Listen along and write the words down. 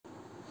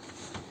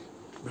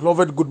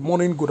Beloved, good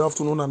morning, good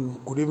afternoon,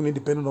 and good evening,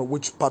 depending on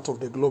which part of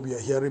the globe you are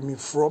hearing me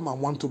from. I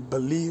want to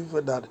believe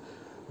that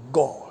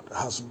God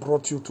has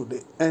brought you to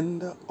the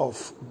end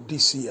of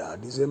this year,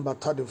 December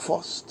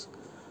 31st,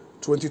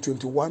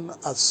 2021,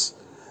 as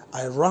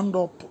I round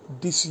up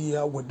this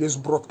year with this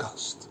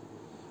broadcast.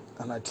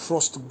 And I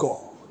trust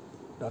God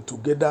that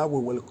together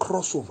we will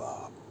cross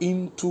over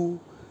into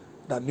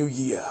the new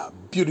year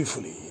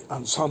beautifully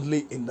and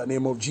soundly in the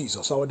name of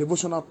Jesus. Our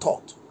devotional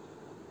thought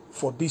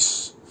for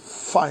this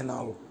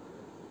final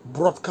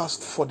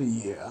broadcast for the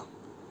year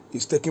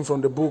is taken from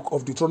the book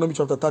of Deuteronomy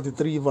chapter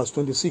 33 verse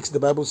 26. The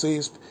Bible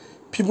says,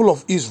 "People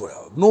of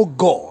Israel, no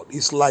God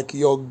is like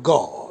your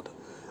God,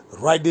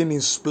 riding in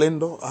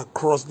splendor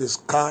across the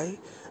sky,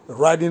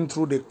 riding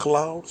through the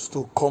clouds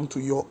to come to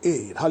your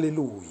aid."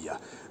 Hallelujah.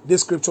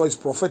 This scripture is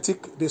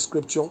prophetic. This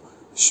scripture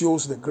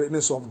shows the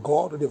greatness of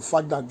God, the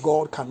fact that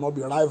God cannot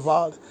be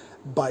rivaled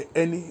by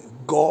any.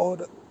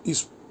 God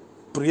is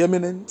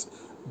preeminent.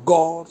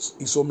 God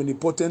is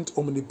omnipotent,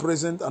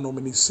 omnipresent, and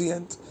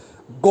omniscient.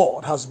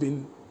 God has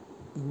been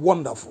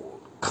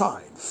wonderful,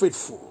 kind,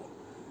 faithful,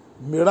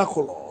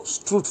 miraculous,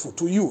 truthful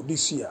to you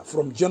this year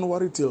from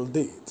January till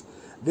date.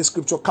 This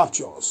scripture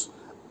captures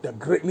the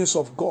greatness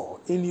of God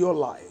in your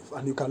life,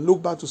 and you can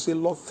look back to say,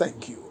 Lord,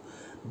 thank you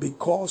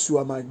because you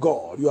are my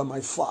God, you are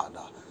my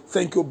Father.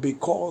 Thank you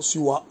because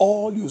you are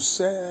all you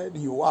said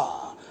you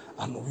are,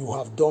 and you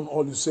have done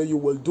all you say you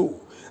will do.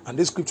 And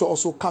this scripture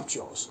also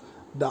captures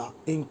the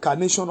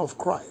incarnation of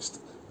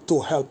Christ to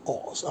help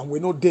us. And we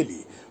know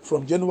daily,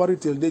 from January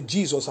till date,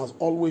 Jesus has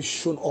always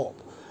shown up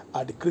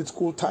at the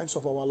critical times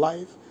of our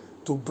life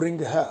to bring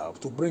help,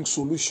 to bring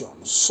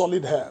solutions,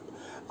 solid help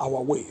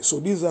our way. So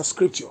this is a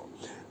scripture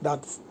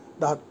that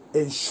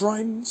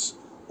enshrines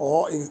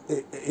or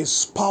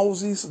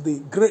espouses the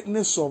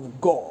greatness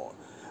of God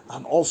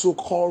and also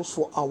calls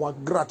for our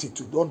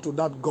gratitude unto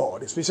that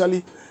God,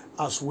 especially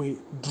as we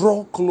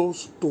draw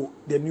close to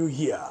the new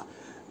year.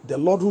 The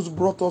Lord who's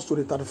brought us to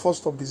the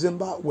 31st of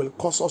December will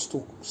cause us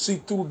to see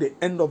through the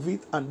end of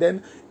it, and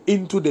then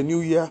into the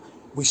new year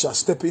we shall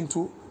step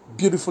into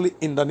beautifully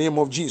in the name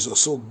of Jesus.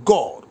 So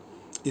God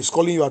is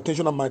calling your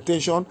attention and my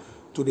attention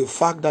to the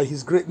fact that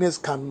his greatness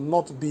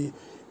cannot be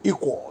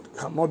equaled,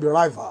 cannot be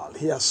rivaled.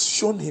 He has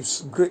shown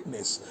his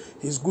greatness,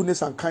 his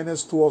goodness and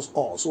kindness towards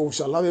us. So we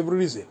shall have every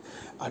reason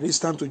at this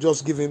time to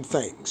just give him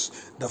thanks.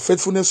 The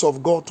faithfulness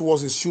of God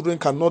towards his children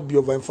cannot be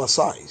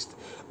overemphasized.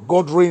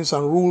 God reigns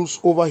and rules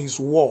over his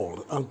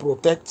world and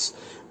protects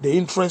the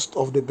interest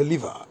of the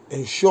believer,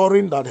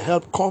 ensuring that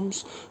help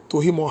comes to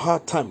him or her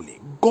timely.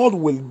 God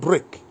will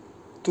break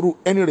through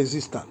any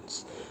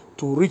resistance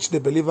to reach the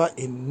believer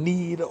in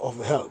need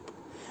of help.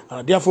 And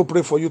I therefore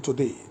pray for you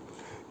today.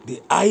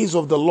 The eyes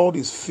of the Lord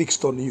is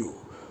fixed on you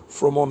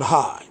from on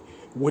high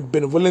with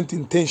benevolent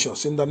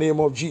intentions in the name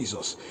of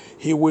Jesus.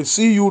 He will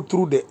see you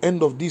through the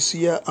end of this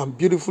year and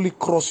beautifully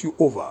cross you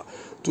over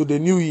to the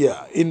new year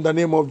in the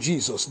name of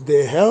Jesus.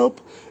 The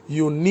help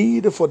you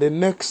need for the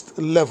next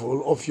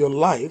level of your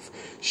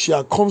life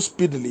shall come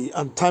speedily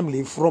and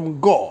timely from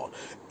God.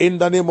 In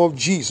the name of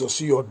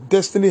Jesus, your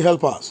destiny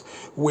helpers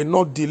will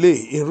not delay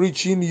in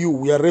reaching you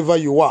wherever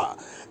you are.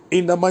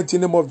 In the mighty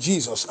name of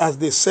Jesus, as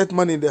the set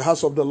man in the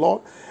house of the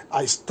Lord,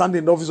 I stand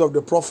in the office of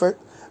the prophet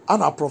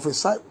and I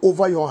prophesy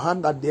over your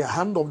hand that the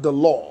hand of the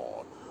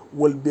Lord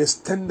will be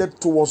extended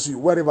towards you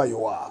wherever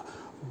you are.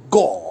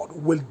 God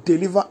will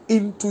deliver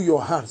into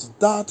your hands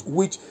that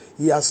which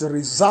he has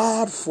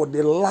reserved for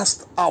the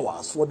last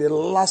hours, for the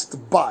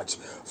last batch,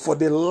 for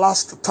the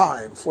last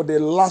time, for the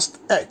last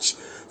edge,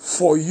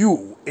 for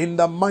you in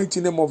the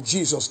mighty name of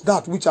Jesus.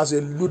 That which has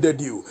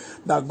eluded you,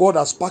 that God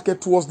has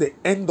packed towards the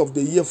end of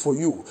the year for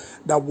you,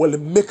 that will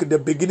make the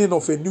beginning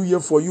of a new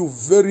year for you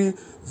very,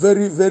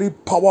 very, very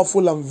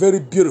powerful and very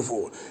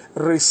beautiful.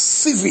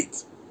 Receive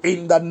it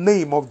in the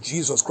name of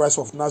Jesus Christ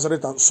of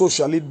Nazareth, and so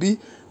shall it be.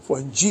 For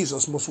in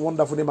Jesus' most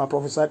wonderful name I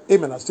prophesied.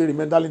 Amen. I still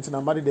remain Darlington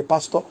Amadi, the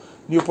pastor,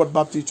 Newport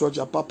Baptist Church,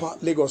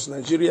 Apapa, Lagos,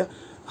 Nigeria.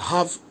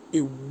 Have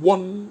a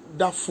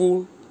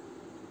wonderful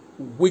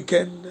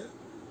weekend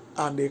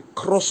and a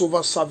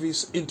crossover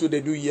service into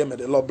the new year. May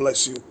the Lord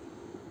bless you.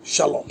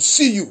 Shalom.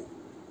 See you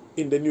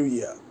in the new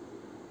year.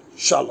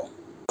 Shalom.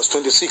 Verse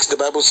 26, the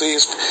Bible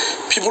says,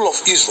 "People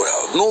of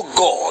Israel, no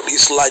God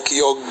is like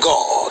your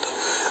God,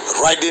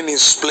 riding in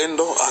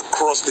splendor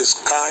across the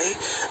sky,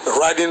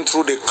 riding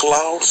through the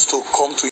clouds to come to